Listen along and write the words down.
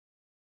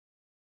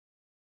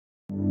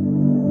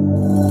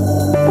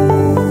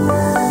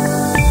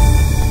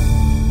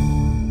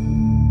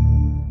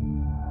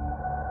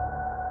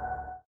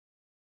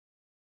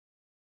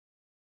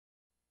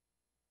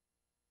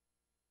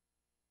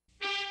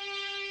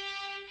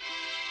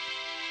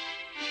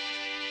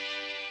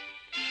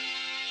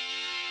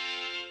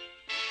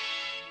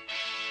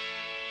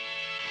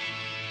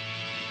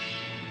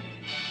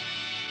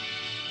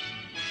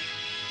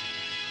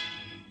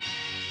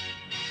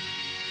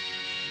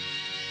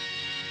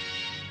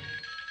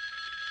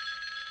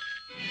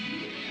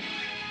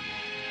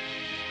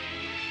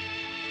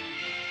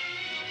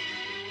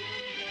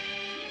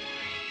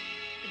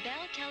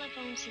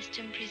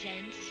System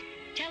presents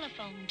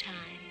Telephone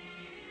Time.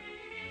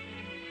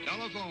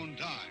 Telephone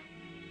Time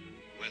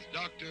with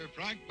Dr.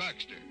 Frank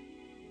Baxter.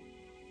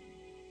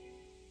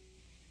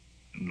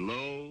 And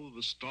lo,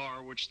 the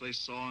star which they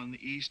saw in the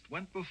east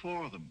went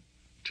before them,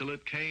 till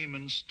it came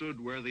and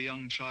stood where the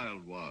young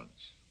child was.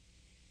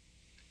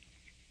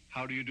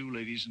 How do you do,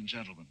 ladies and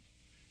gentlemen?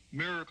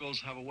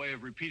 Miracles have a way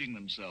of repeating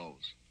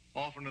themselves,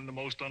 often in the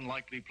most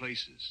unlikely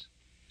places.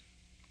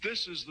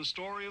 This is the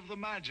story of the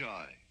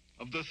Magi,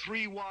 of the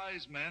three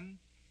wise men,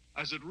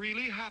 as it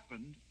really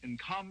happened in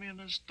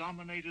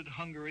communist-dominated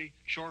Hungary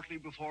shortly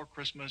before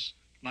Christmas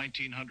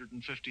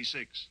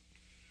 1956.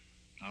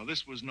 Now,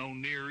 this was no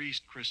Near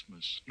East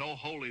Christmas, no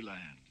Holy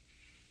Land,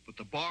 but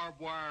the barbed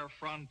wire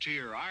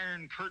frontier,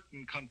 Iron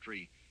Curtain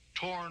country,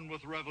 torn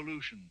with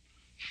revolution,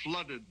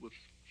 flooded with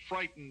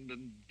frightened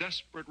and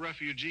desperate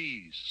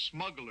refugees,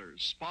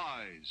 smugglers,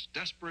 spies,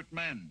 desperate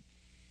men,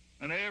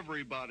 and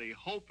everybody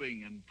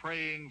hoping and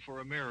praying for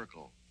a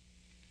miracle.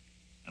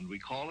 And we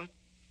call it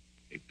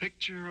A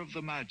Picture of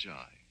the Magi.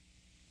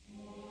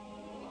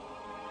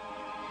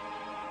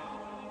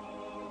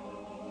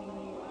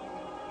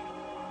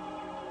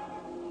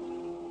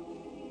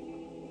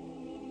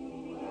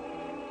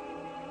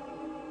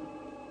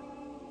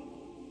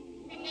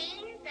 The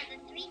names of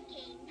the three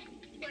kings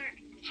were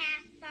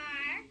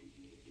Caspar,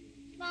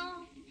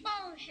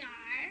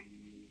 Bolshar,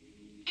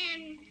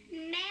 and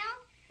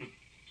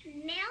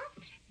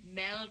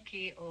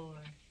Melchior.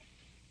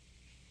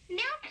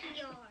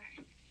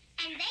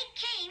 And they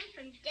came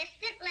from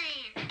distant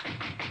lands.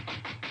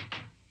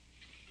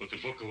 Put the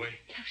book away.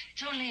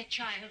 It's only a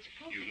child.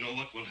 You know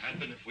what will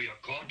happen if we are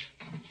caught?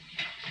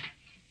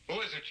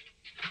 Who is it?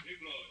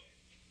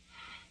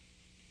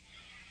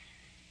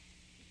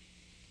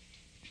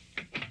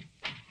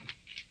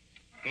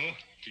 Oh,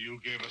 you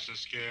gave us a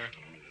scare.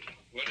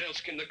 What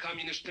else can the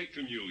communists take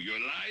from you? Your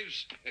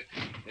lives?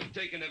 They've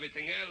taken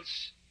everything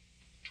else.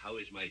 How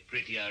is my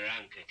pretty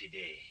Aranka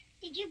today?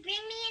 Did you bring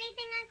me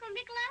anything, Uncle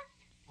Nicholas?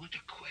 What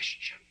a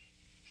question.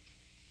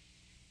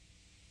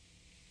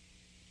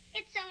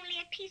 It's only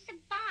a piece of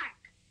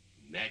bark.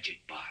 Magic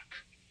bark.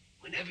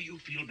 Whenever you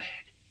feel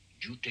bad,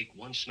 you take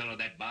one smell of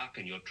that bark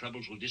and your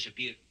troubles will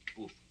disappear.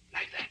 Poof,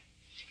 like that.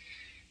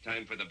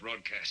 Time for the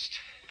broadcast.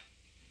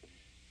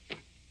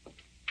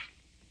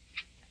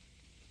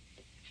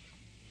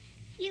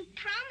 You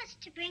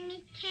promised to bring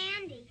me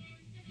candy.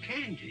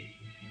 Candy?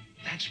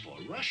 That's for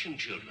Russian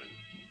children.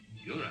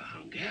 You're a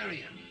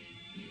Hungarian.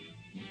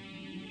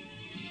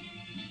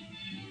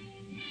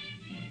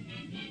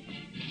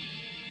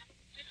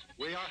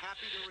 We are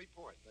happy to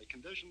report that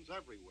conditions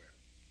everywhere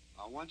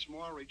are once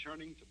more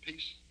returning to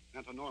peace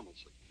and to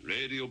normalcy.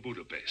 Radio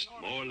Budapest,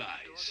 more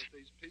lies. That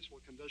these peaceful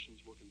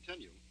conditions will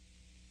continue,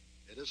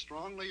 it is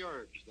strongly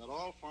urged that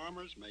all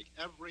farmers make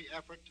every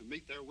effort to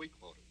meet their wheat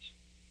quotas.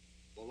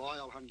 The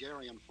loyal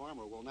Hungarian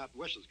farmer will not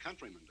wish his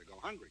countrymen to go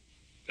hungry.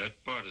 That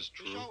part is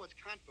To true. show its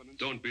confidence,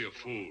 Don't be a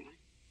fool.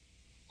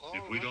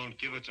 If we don't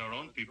give it, our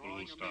own people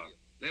will starve.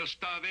 They'll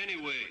starve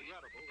anyway.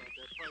 Regrettable that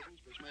their presence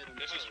was made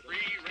This is imperative.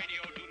 Free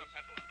Radio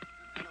Dunapetla.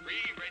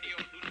 Free Radio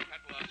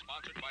Dunapetla,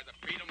 sponsored by the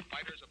Freedom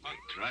Fighters of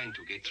Hungary. Trying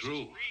to get This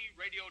through. is Free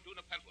Radio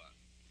Dunapetla.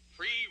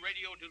 Free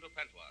Radio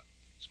Dunapetla,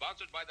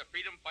 sponsored by the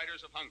Freedom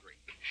Fighters of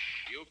Hungary.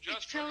 You've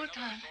just heard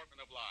another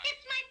assortment of lies.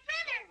 It's my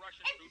brother. No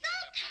Russian It's troops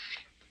have left Zoltan.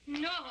 Hungary.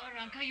 No,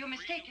 Aranka, you're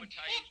mistaken.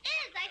 It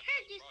is. I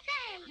heard you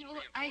say. No,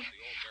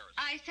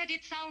 I said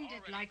it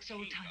sounded like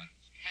Zoltan.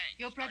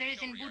 Your brother is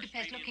in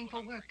Budapest looking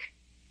for work.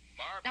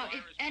 Now,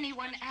 if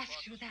anyone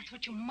asks you, that's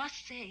what you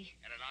must say.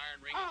 And an iron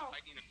ring Oh.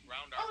 is tightening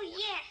around our Oh, borders.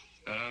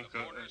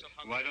 yes.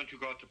 Why don't you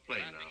go out to play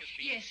now?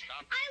 Yes.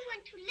 I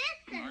want to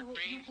listen. No,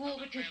 you go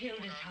over to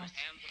Hilda's house.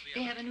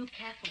 They have a new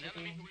cafe over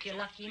there. If you're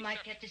lucky, you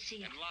might get to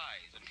see it.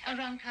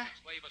 Aranka.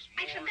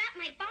 I forgot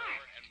my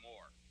bark. And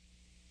more.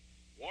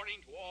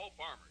 Warning to all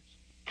farmers.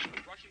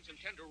 The Russians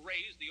intend to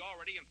raise the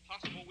already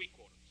impossible wheat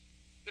quotas.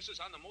 This is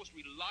on the most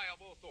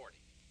reliable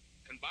authority.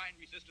 Combined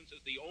resistance is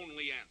the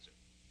only answer.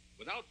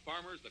 Without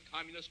farmers, the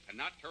communists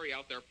cannot carry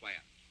out their plan.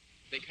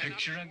 They cannot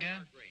Picture store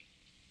again? their grain.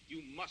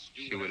 You must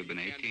do She would have been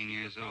whatever you can 18 to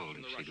years keep the old from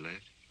if the she'd Russians.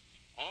 lived.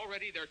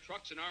 Already their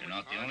trucks and armored You're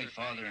not the cars only are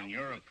father heading in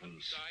out Europe to the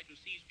whose countryside to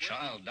seize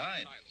child weapons and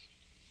died. silos.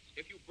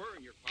 If you burn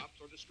your crops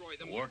or destroy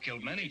them, The war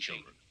killed many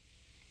children.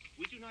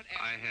 we do not ask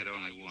I you had to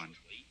only die one.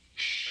 uselessly,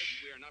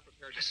 because we are not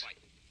prepared to fight.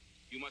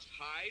 You must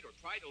hide or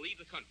try to leave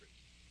the country.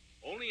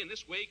 Only in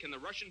this way can the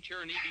Russian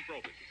tyranny be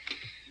broken.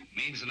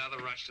 Means another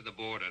rush to the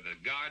border. The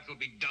guards will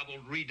be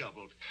doubled,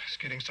 redoubled. It's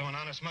getting so an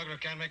honest smuggler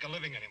can't make a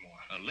living anymore.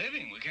 A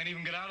living? We can't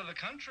even get out of the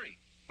country.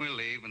 We'll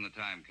leave when the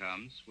time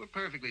comes. We're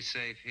perfectly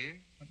safe here.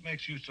 What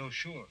makes you so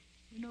sure?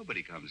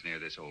 Nobody comes near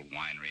this old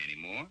winery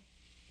anymore.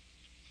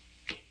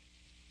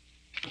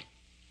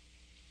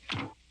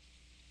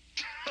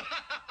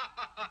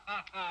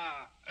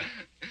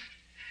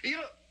 You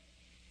know,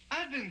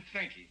 I've been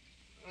thinking.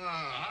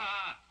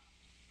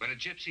 When a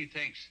gypsy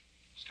thinks,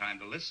 it's time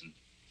to listen.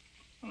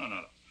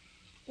 No.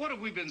 What have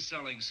we been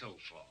selling so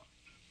far?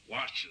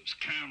 Watches,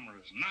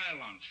 cameras,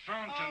 nylons,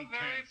 fountain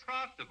Very pens.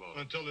 profitable.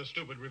 Until this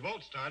stupid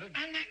revolt started.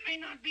 And that may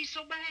not be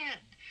so bad.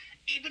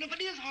 Even if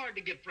it is hard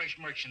to get fresh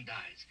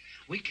merchandise,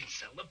 we can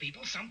sell the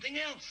people something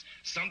else.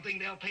 Something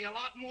they'll pay a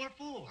lot more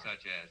for.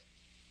 Such as?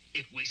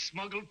 If we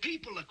smuggle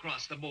people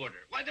across the border,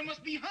 why, there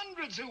must be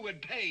hundreds who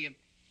would pay. And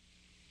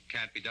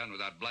Can't be done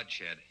without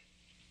bloodshed.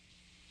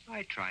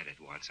 I tried it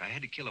once. I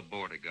had to kill a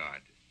border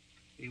guard.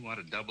 He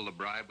wanted double the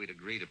bribe we'd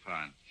agreed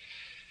upon.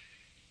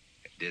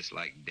 I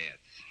dislike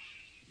death.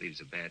 Leaves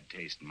a bad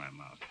taste in my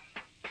mouth.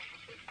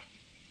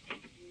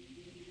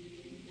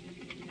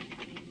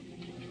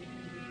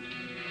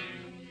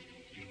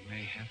 You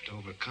may have to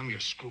overcome your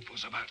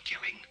scruples about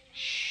killing.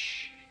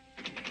 Shh.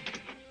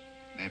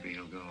 Maybe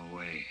he'll go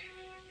away.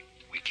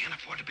 We can't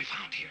afford to be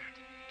found here.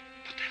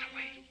 Put that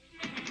away.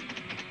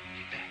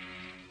 Get back.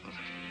 Hold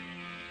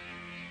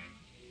it.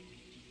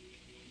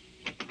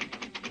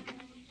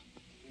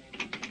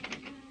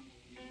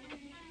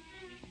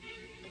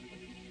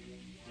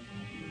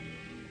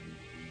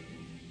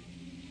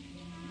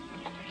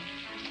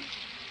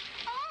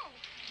 Oh,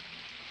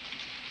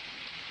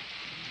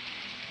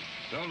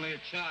 It's only a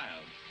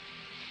child.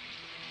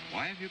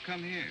 Why have you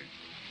come here?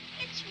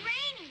 it's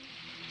raining.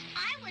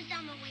 I was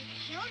on my way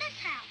to Hilda's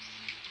house.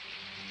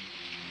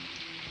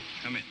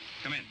 Come in.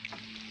 Come in.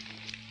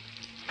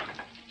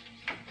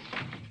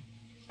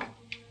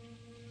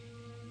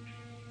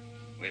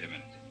 Wait a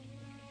minute.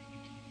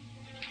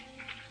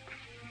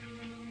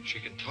 She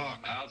can talk.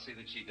 I'll see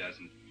that she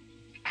doesn't.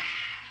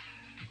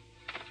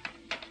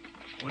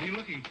 What are you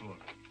looking for?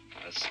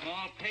 A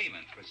small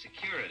payment for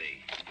security.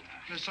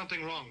 There's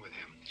something wrong with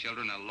him.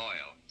 Children are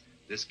loyal.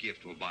 This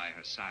gift will buy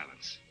her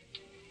silence.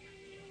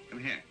 Come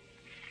here.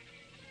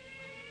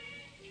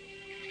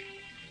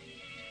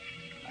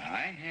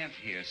 I have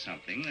here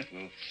something that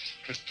will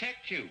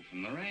protect you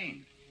from the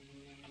rain.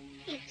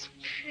 It's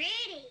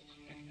pretty.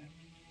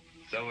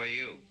 So are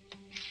you.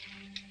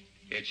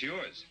 It's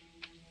yours.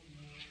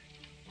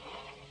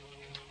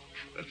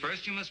 But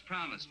first you must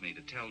promise me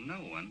to tell no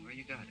one where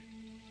you got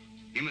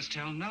it. You must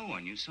tell no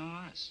one you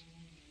saw us.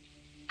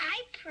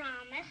 I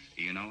promise.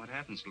 You know what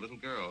happens to little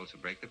girls who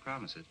break their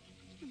promises.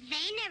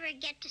 They never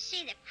get to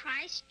see the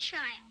Christ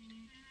child.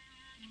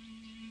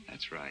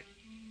 That's right.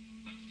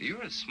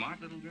 You're a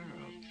smart little girl.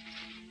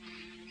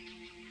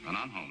 Run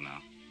on home now.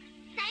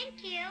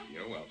 Thank you.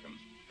 You're welcome.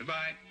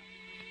 Goodbye.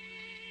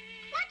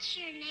 What's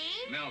your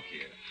name?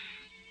 Melchior.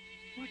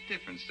 What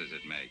difference does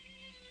it make?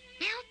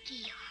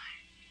 Melchior.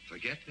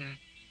 Forget that.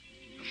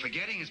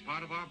 Forgetting is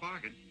part of our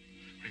bargain.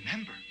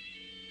 Remember,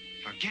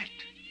 forget.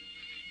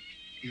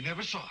 You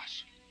never saw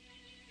us.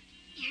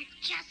 You're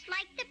just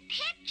like the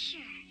picture.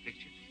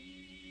 Picture?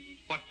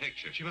 What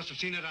picture? She must have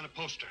seen it on a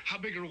poster. How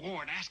big a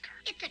reward? Ask her.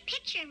 It's a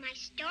picture in my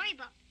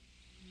storybook.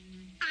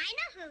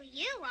 I know who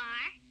you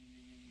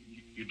are.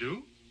 You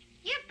do?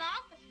 You're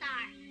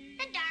Balthasar,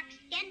 the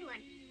dark-skinned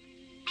one.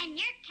 And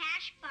you're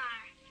Caspar.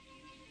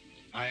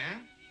 I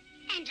am?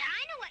 And I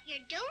know what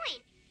you're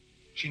doing.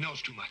 She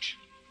knows too much.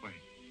 Wait.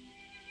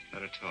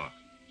 Let her talk.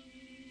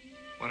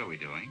 What are we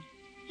doing?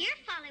 You're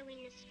following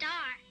the star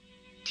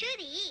to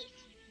the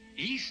east.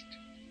 East?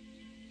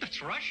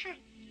 That's Russia.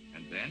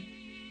 And then?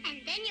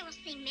 And then you will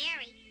see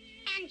Mary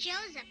and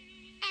Joseph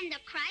and the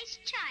Christ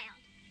child.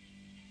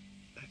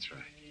 That's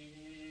right.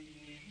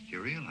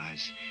 You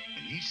realize,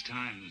 in these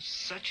times,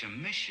 such a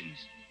mission's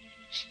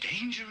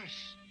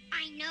dangerous.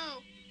 I know.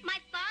 My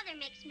father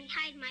makes me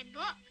hide my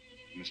book.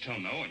 You must tell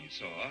no one you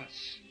saw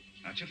us.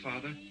 Not your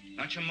father,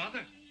 not your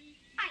mother.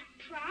 I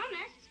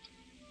promised.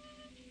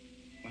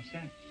 What's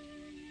that?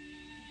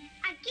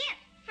 A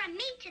gift from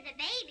me to the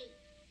baby.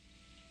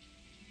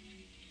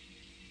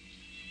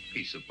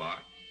 Piece of bark.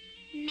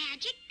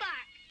 Magic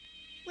bark.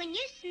 When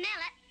you smell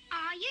it,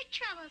 all your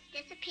troubles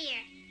disappear.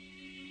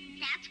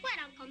 That's what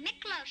Uncle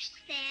Miklos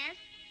says.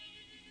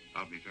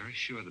 I'll be very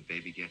sure the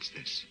baby gets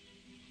this.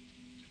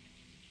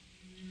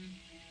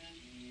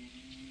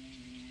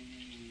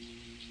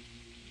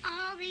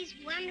 All these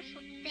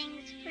wonderful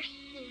things for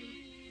him.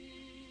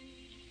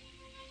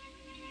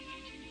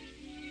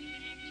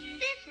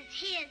 This is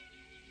his.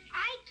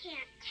 I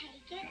can't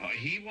take it. Oh,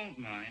 he won't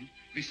mind.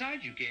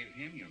 Besides, you gave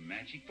him your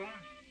magic bark.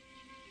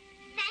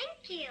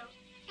 Thank you.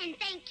 And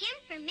thank him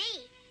for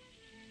me.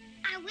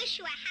 I wish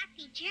you a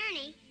happy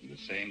journey. The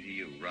same to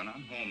you. Run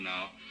on home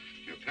now.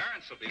 Your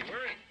parents will be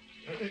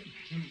worried.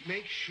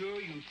 Make sure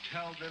you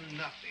tell them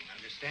nothing,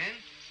 understand?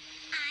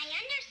 I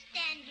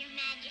understand, Your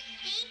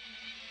Majesty.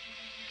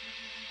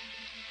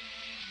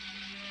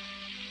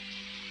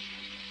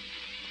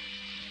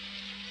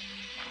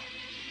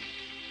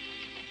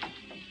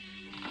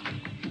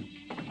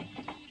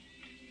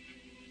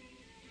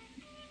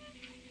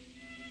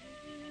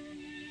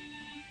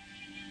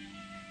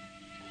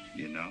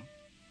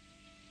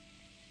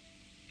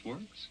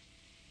 works.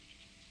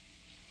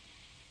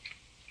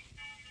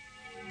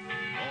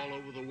 All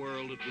over the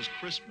world, it was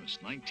Christmas,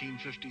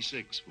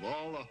 1956, with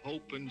all the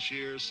hope and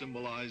cheer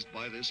symbolized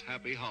by this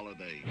happy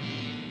holiday.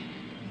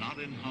 Not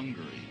in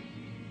Hungary.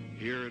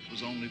 Here, it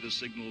was only the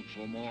signal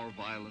for more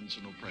violence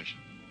and oppression.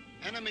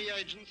 Enemy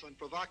agents and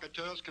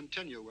provocateurs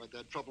continue with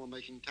their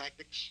troublemaking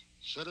tactics.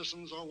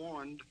 Citizens are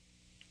warned.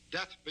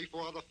 Death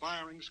before the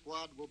firing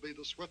squad will be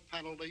the swift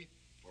penalty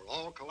for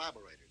all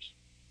collaborators.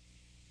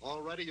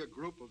 Already a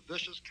group of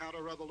vicious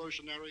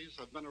counter-revolutionaries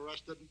have been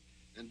arrested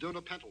in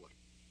Dunapentala,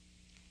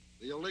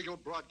 the illegal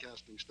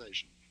broadcasting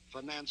station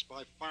financed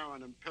by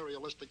foreign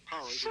imperialistic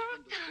powers has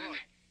been destroyed.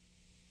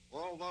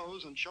 All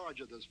those in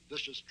charge of this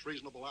vicious,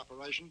 treasonable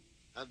operation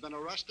have been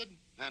arrested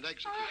and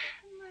executed.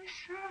 Oh, my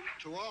son.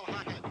 To all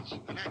hotheads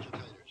and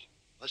agitators,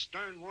 a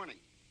stern warning.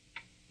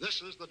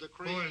 This is the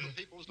decree of the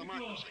people's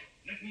democracy.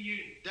 Let me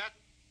in. Death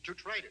to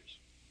traitors.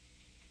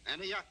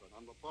 Any effort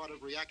on the part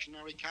of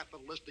reactionary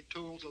capitalistic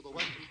tools of the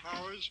Western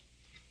powers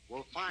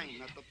will find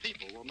that the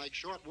people will make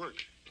short work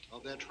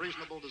of their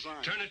treasonable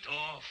design. Turn it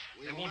off.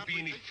 There won't be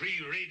any free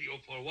radio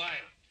for a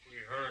while. We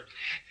heard.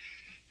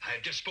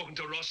 I've just spoken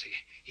to Rossi.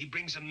 He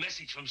brings a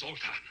message from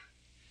Zoltan.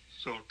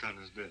 Zoltan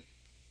is dead.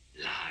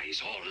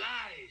 Lies, all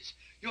lies.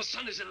 Your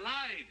son is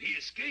alive. He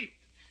escaped.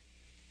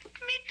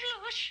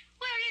 Miklos,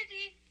 where is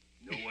he?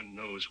 No one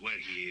knows where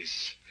he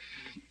is.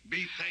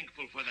 Be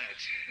thankful for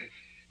that.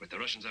 But the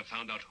Russians have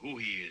found out who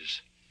he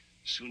is.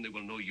 Soon they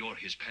will know you're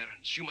his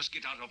parents. You must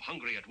get out of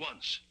Hungary at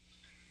once.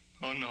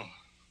 Oh, no.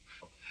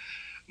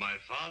 My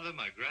father,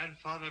 my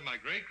grandfather, my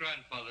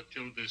great-grandfather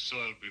tilled this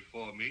soil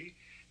before me.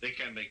 They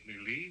can't make me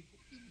leave.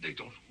 They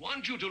don't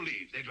want you to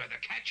leave. They'd rather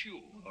catch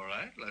you. All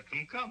right, let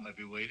them come. I'll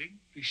be waiting.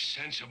 Be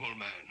sensible,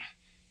 man.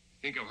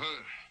 Think of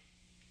her.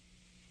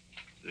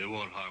 They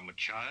won't harm a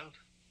child.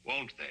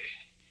 Won't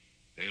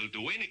they? They'll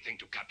do anything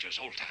to capture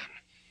Zoltan.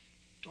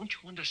 Don't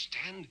you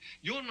understand?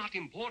 You're not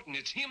important.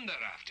 It's him they're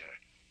after.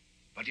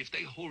 But if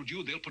they hold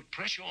you, they'll put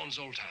pressure on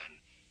Zoltan.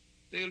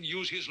 They'll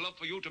use his love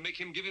for you to make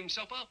him give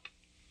himself up.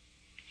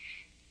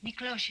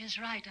 Miklos is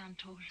right, I'm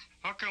told.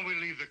 How can we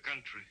leave the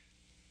country?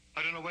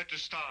 I don't know where to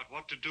start,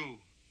 what to do.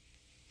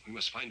 We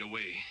must find a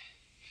way.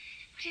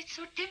 But it's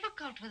so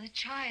difficult with a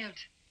child.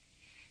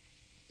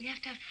 We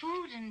have to have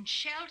food and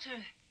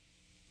shelter.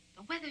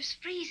 The weather's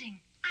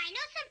freezing. I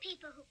know some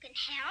people who can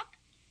help.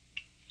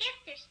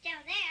 If they're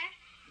still there.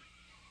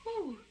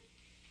 Who?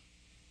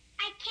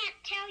 I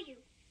can't tell you.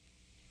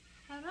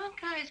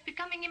 Aranka is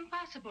becoming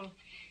impossible.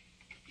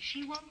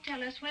 She won't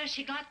tell us where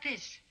she got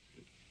this.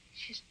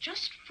 She's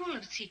just full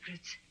of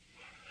secrets.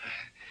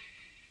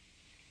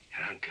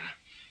 Aranka,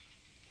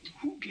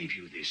 who gave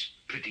you this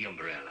pretty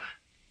umbrella?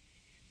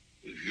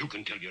 You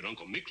can tell your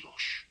Uncle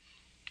Miklos.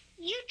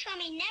 You told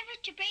me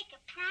never to break a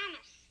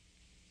promise.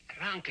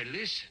 Aranka,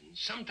 listen.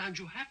 Sometimes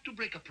you have to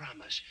break a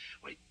promise.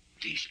 Why,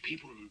 these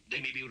people, they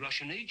may be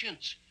Russian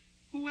agents.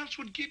 Who else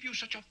would give you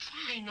such a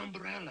fine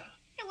umbrella?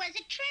 It was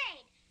a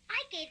trade.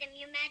 I gave them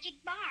your magic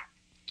bark.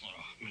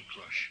 Oh,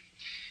 Miklos.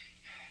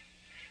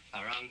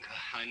 Aranka,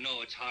 I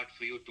know it's hard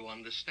for you to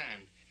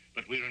understand,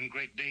 but we're in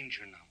great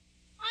danger now.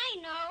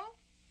 I know.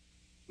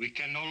 We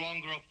can no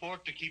longer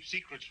afford to keep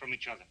secrets from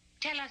each other.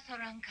 Tell us,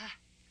 Aranka.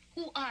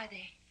 Who are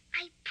they?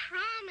 I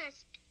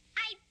promised.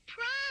 I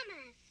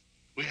promised.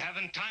 We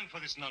haven't time for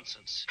this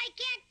nonsense. I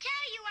can't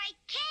tell you. I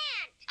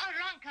can't.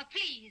 Aranka,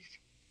 please.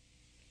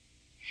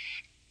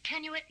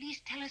 Can you at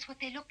least tell us what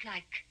they look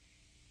like?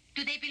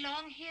 Do they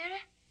belong here?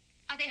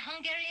 Are they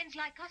Hungarians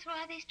like us, or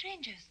are they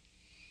strangers?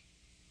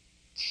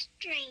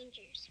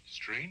 Strangers.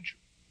 Strange?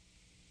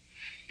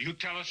 You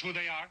tell us who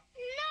they are?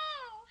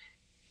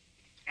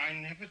 No. I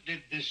never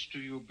did this to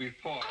you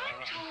before,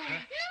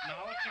 Aranka.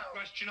 Now it's a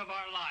question of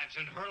our lives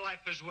and her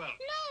life as well.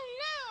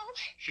 No.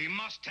 She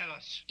must tell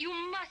us. You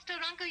must,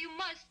 Aranka, you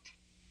must.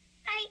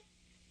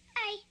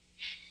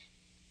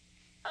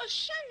 I'll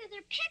show you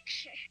their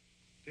picture.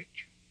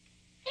 Picture?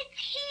 It's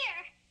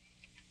here.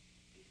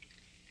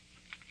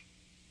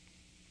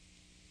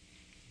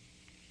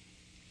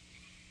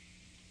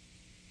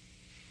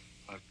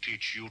 I'll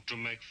teach you to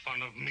make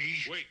fun of me.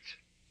 Wait.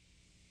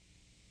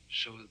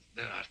 So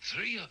there are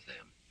 3 of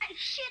them. I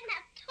shouldn't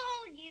have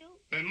told you.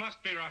 They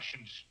must be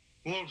Russians.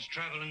 Wolves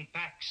travel in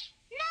packs.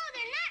 No,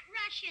 they're not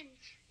Russians.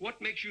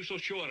 What makes you so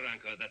sure,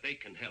 Aranka, that they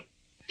can help?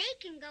 They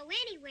can go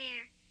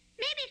anywhere.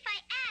 Maybe if I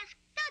ask,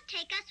 they'll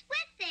take us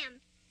with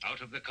them.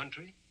 Out of the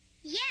country?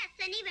 Yes,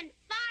 and even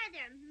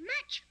farther,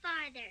 much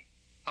farther.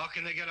 How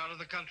can they get out of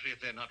the country if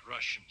they're not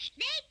Russians?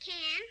 They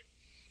can.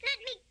 Let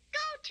me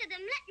go to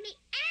them. Let me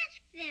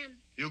ask them.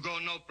 You go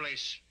no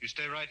place. You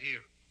stay right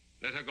here.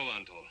 Let her go,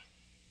 Antol.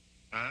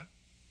 Huh?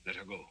 Let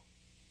her go.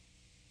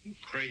 You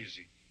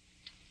crazy.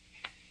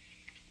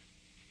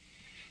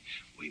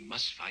 We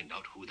must find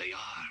out who they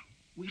are.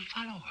 We'll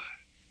follow her.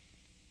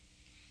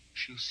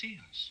 She'll see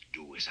us.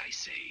 Do as I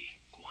say.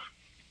 Go on.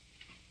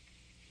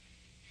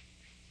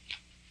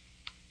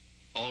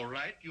 All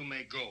right, you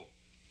may go.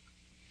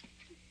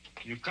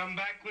 You come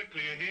back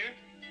quickly, you hear?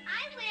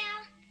 I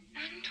will.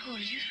 Antol,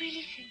 you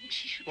really think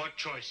she should... What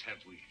choice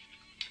have we?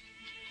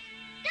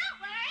 No,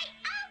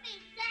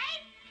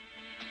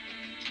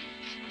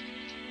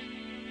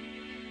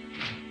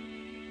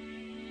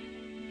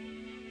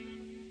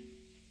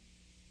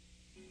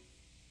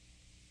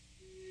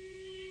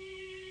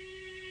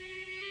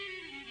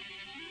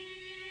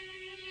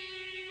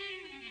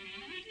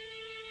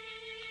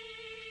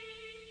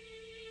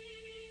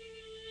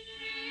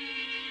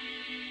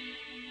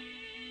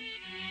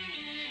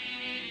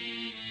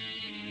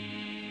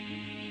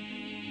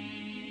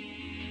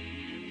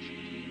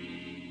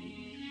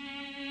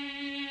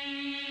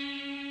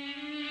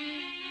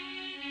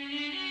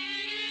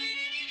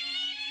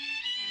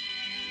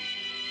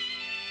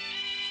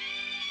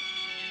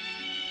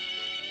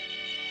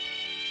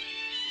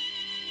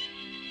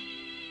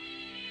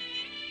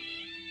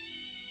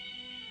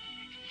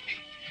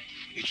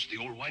 It's the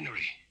old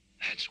winery.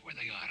 That's where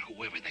they are,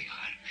 whoever they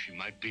are. She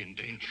might be in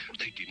danger. Well,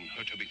 they didn't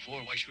hurt her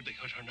before. Why should they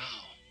hurt her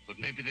now? But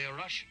maybe they're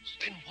Russians.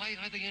 Then why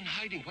are they in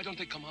hiding? Why don't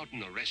they come out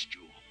and arrest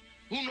you?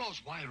 Who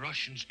knows why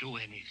Russians do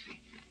anything?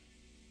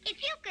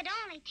 If you could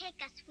only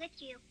take us with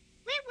you,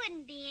 we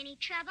wouldn't be any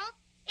trouble.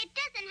 It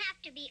doesn't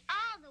have to be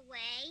all the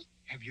way.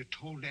 Have you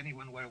told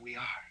anyone where we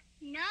are?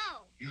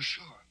 No. You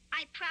sure?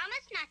 I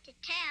promise not to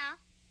tell.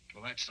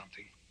 Well, that's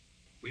something.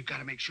 We've got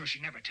to make sure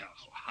she never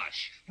tells. Oh,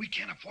 hush. We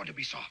can't afford to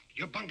be soft.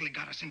 Your bungling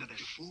got us into this.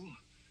 You fool.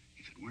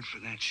 If it weren't for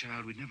that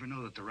child, we'd never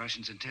know that the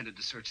Russians intended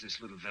to search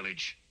this little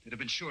village. They'd have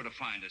been sure to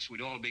find us.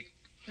 We'd all be...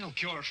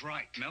 Melchior's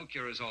right.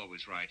 Melchior is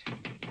always right.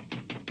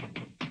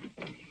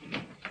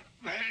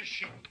 Where is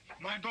she?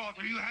 My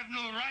daughter, you have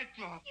no right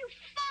to her. You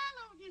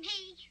followed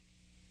me.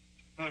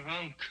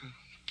 Veronica.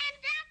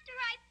 And after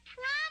I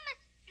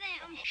promised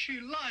them. She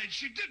lied.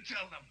 She did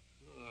tell them.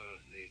 Oh,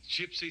 the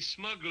gypsy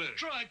smugglers.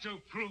 Try to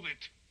prove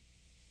it.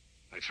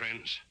 My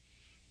friends,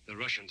 the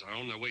Russians are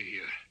on their way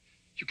here.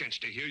 You can't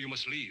stay here. You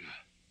must leave.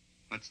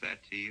 What's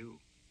that to you?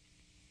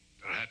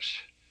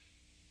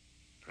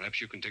 Perhaps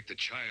you can take the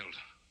child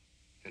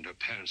and her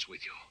parents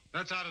with you.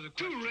 That's out of the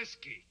question. Too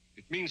risky.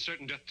 It means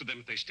certain death to them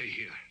if they stay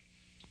here.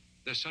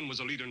 Their son was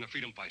a leader in the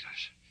freedom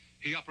fighters.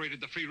 He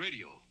operated the free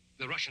radio.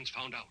 The Russians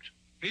found out.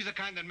 He's the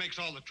kind that makes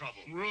all the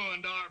trouble.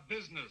 Ruined our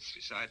business.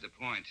 Beside the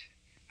point.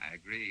 I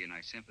agree and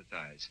I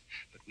sympathize.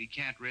 But we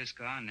can't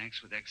risk our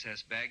necks with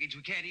excess baggage.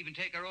 We can't even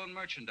take our own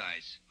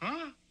merchandise.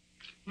 Huh?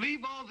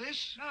 Leave all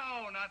this?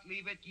 No, not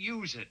leave it.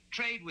 Use it.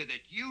 Trade with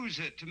it. Use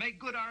it to make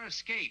good our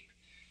escape.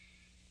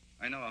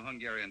 I know a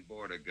Hungarian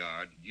border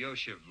guard,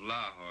 Joseph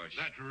Lahos.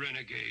 That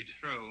renegade.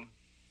 True.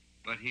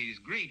 But he's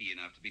greedy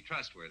enough to be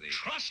trustworthy.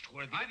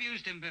 Trustworthy? I've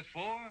used him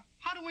before.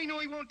 How do we know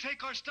he won't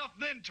take our stuff,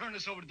 then turn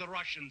us over to the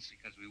Russians?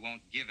 Because we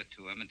won't give it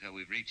to him until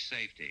we've reached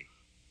safety.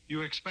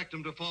 You expect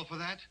him to fall for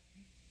that?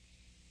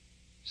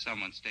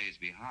 Someone stays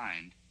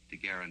behind to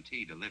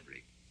guarantee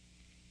delivery.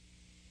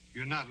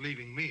 You're not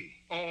leaving me.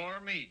 Or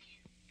me.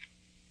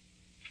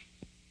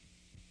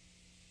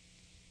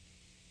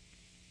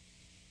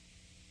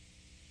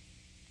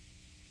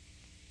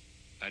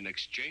 An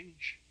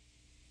exchange?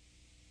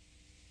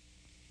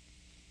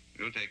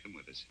 We'll take him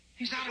with us.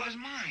 He's out of his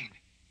mind.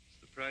 It's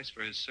the price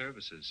for his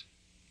services.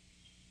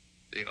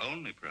 The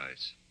only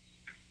price.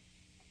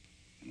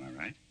 Am I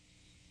right?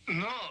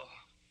 No.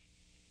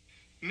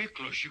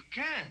 Miklos, you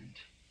can't.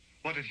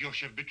 What if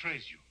Yosef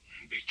betrays you?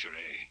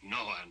 Betray? No,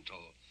 Anto.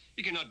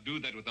 He cannot do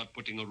that without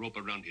putting a rope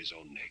around his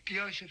own neck.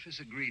 Yosef is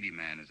a greedy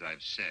man, as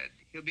I've said.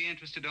 He'll be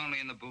interested only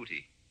in the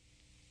booty.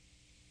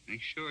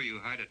 Make sure you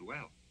hide it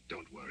well.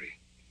 Don't worry.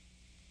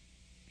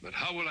 But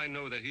how will I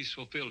know that he's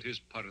fulfilled his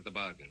part of the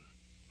bargain?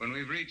 When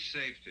we've reached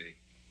safety.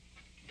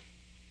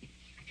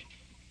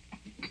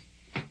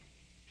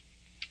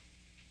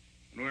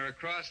 When we're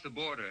across the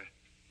border,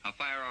 I'll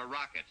fire a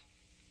rocket.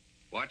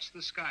 Watch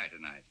the sky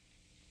tonight.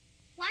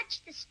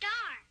 Watch the star.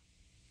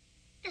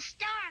 The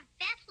Star of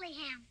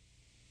Bethlehem.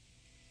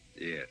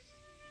 Yes.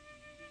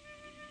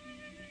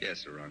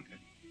 Yes, Aranka.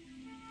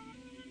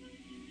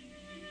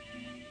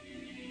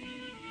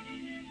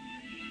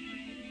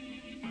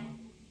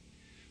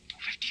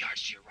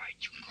 Yards to your right.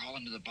 You can crawl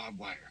into the barbed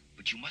wire,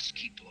 but you must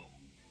keep low.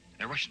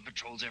 There are Russian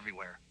patrols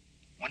everywhere.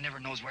 One never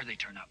knows where they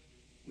turn up.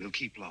 We'll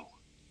keep low.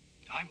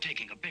 I'm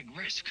taking a big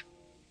risk.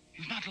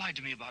 You've not lied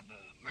to me about the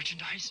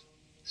merchandise?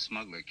 The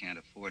smuggler can't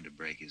afford to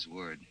break his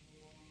word.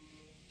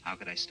 How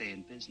could I stay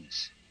in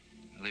business?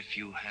 Well, if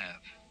you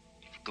have,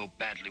 it'll go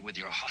badly with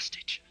your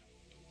hostage.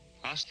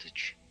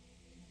 Hostage?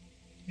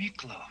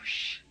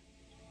 Miklos.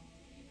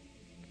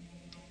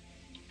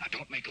 Now,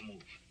 don't make a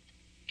move.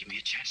 Give me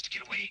a chance to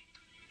get away.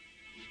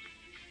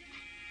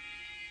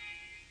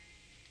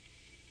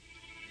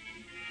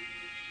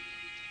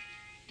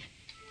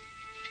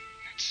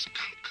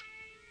 Skunk.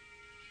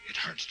 It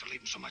hurts to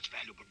leave him so much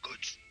valuable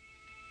goods.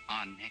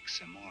 Our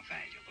necks are more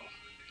valuable.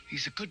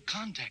 He's a good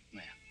contact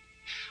man.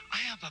 I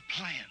have a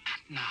plan.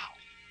 Not now.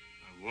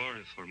 I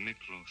worry for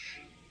Miklos.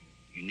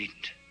 You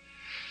needn't.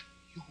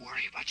 You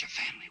worry about your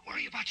family.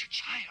 Worry about your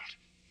child.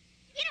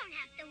 You don't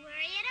have to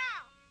worry at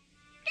all.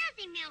 Does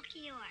he,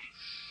 Melchior?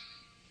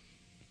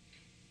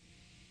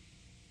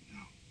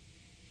 No.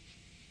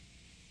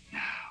 No,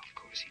 of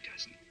course he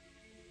doesn't.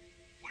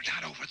 We're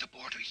not over the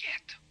border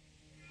yet.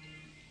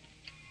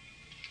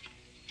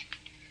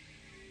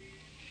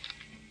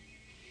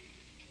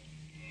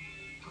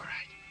 All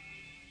right.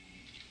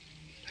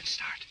 Let's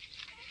start.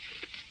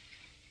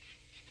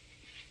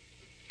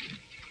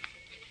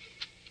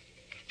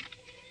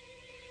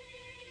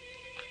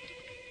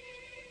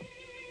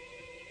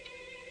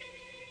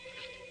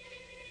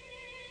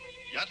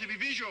 Ja тебе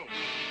вижу.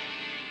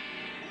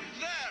 Who's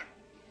there?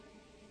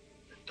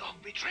 The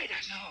dog betrayed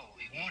us. No,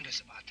 he warned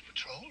us about the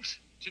patrols.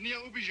 Ты не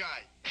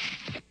убежай.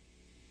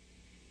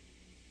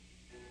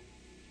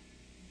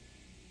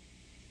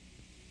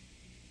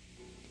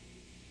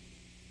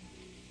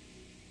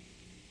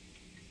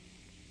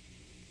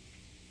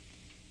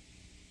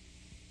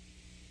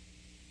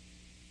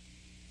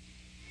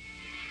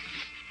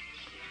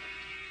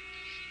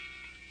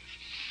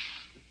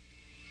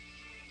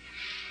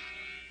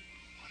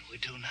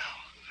 do now?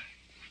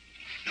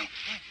 No.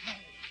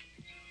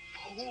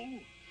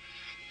 Fool.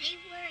 They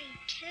worried,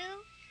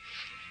 too?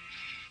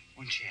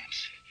 One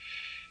chance.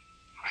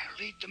 I'll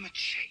lead them a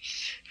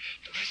chase.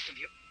 The rest of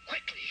you,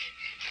 quickly,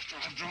 after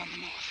I've drawn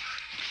them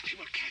off. She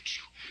will catch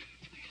you.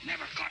 They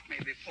never caught me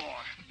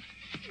before.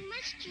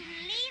 Must you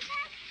leave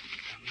us?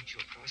 I'll meet you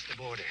across the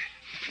border.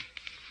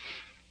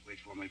 Wait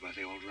for me by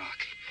the old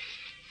rock.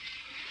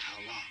 How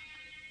long?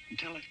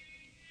 Until I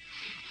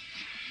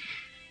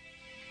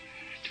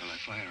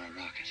fire a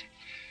rocket.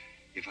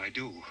 If I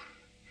do,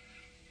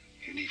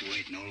 you need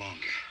wait no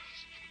longer.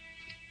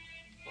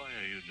 Why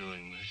are you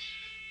doing this?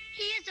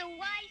 He is a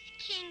wise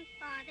king,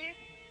 Father.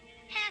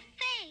 Have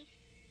faith.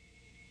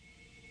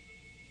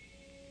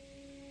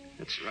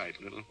 That's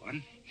right, little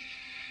one.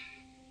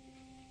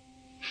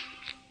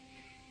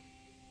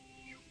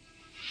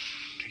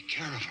 Take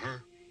care of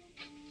her.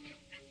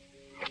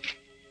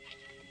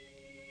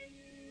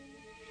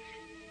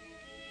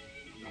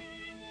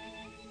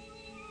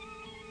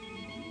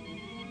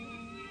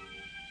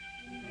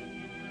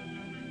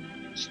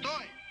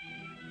 Stój!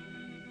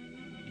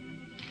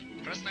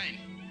 Przestań!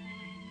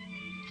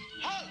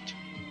 Halt!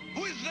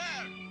 Who is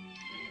there?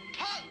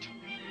 Halt!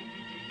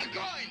 I'm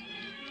going!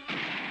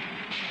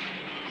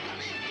 Za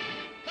nim!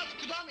 Za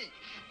skudami!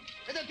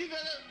 Edetive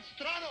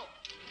strano!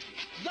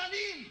 Za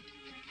nim!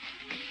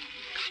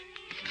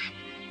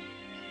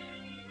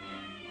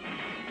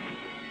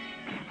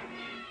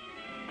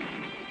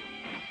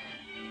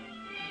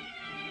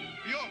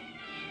 Björn!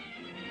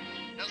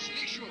 Jag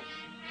slyšu!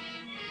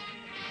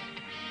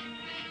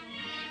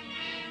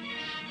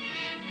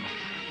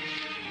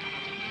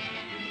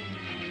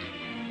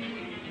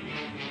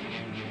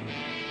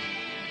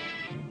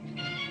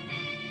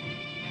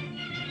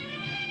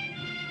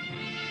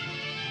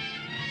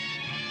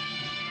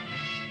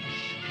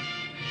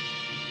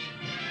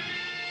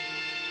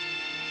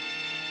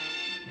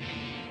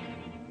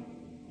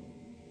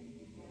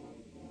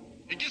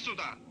 Иди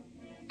сюда!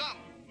 Там!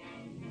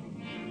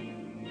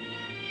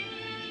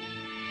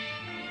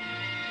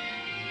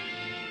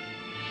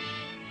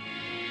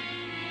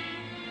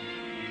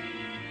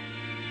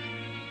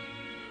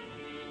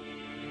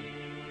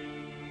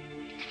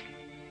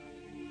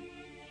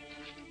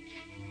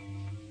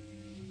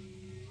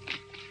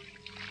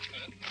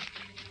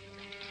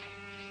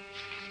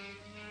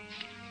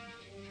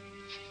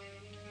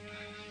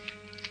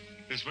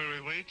 This where we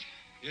wait?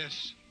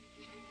 Yes.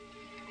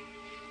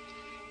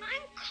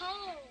 I'm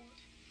cold.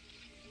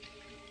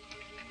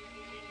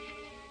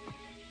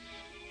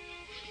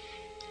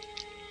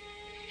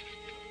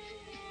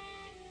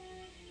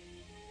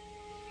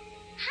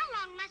 How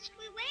long must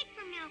we wait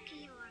for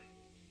Melchior?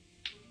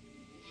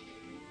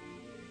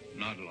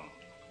 Not long.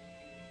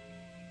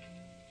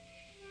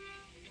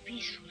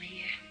 Peaceful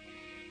here.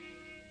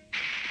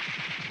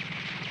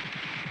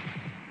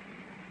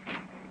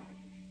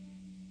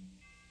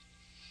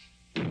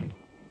 The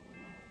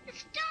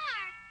star!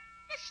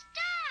 The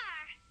star!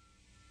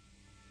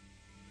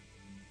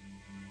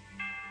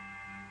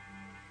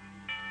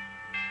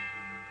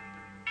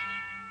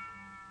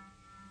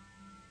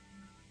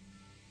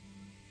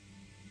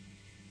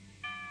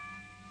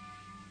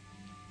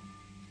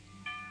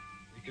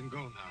 We can go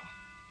now.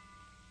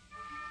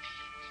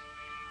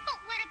 But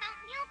what about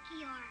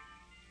Melchior?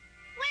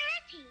 Where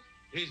is he?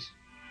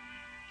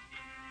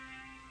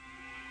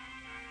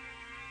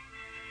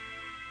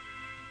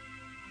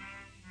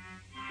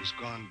 He's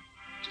gone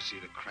to see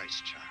the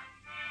Christ child.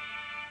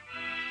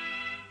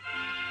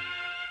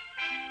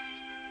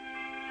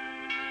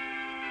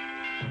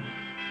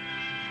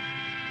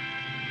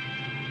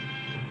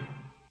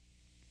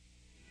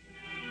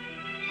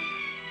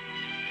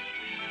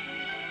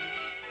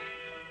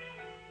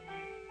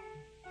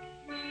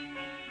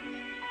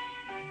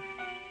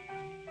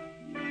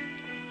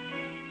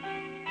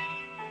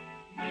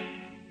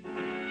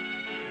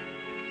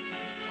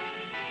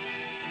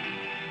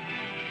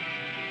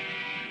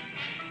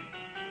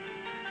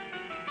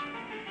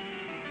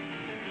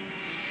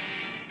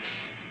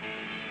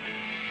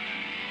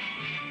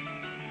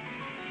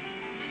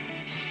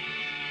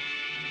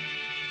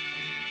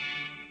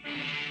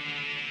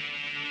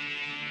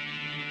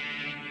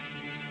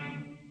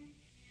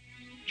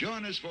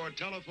 Join us for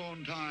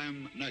Telephone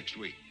Time next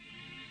week.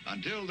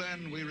 Until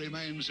then, we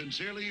remain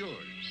sincerely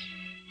yours,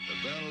 the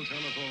Bell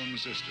Telephone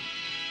System.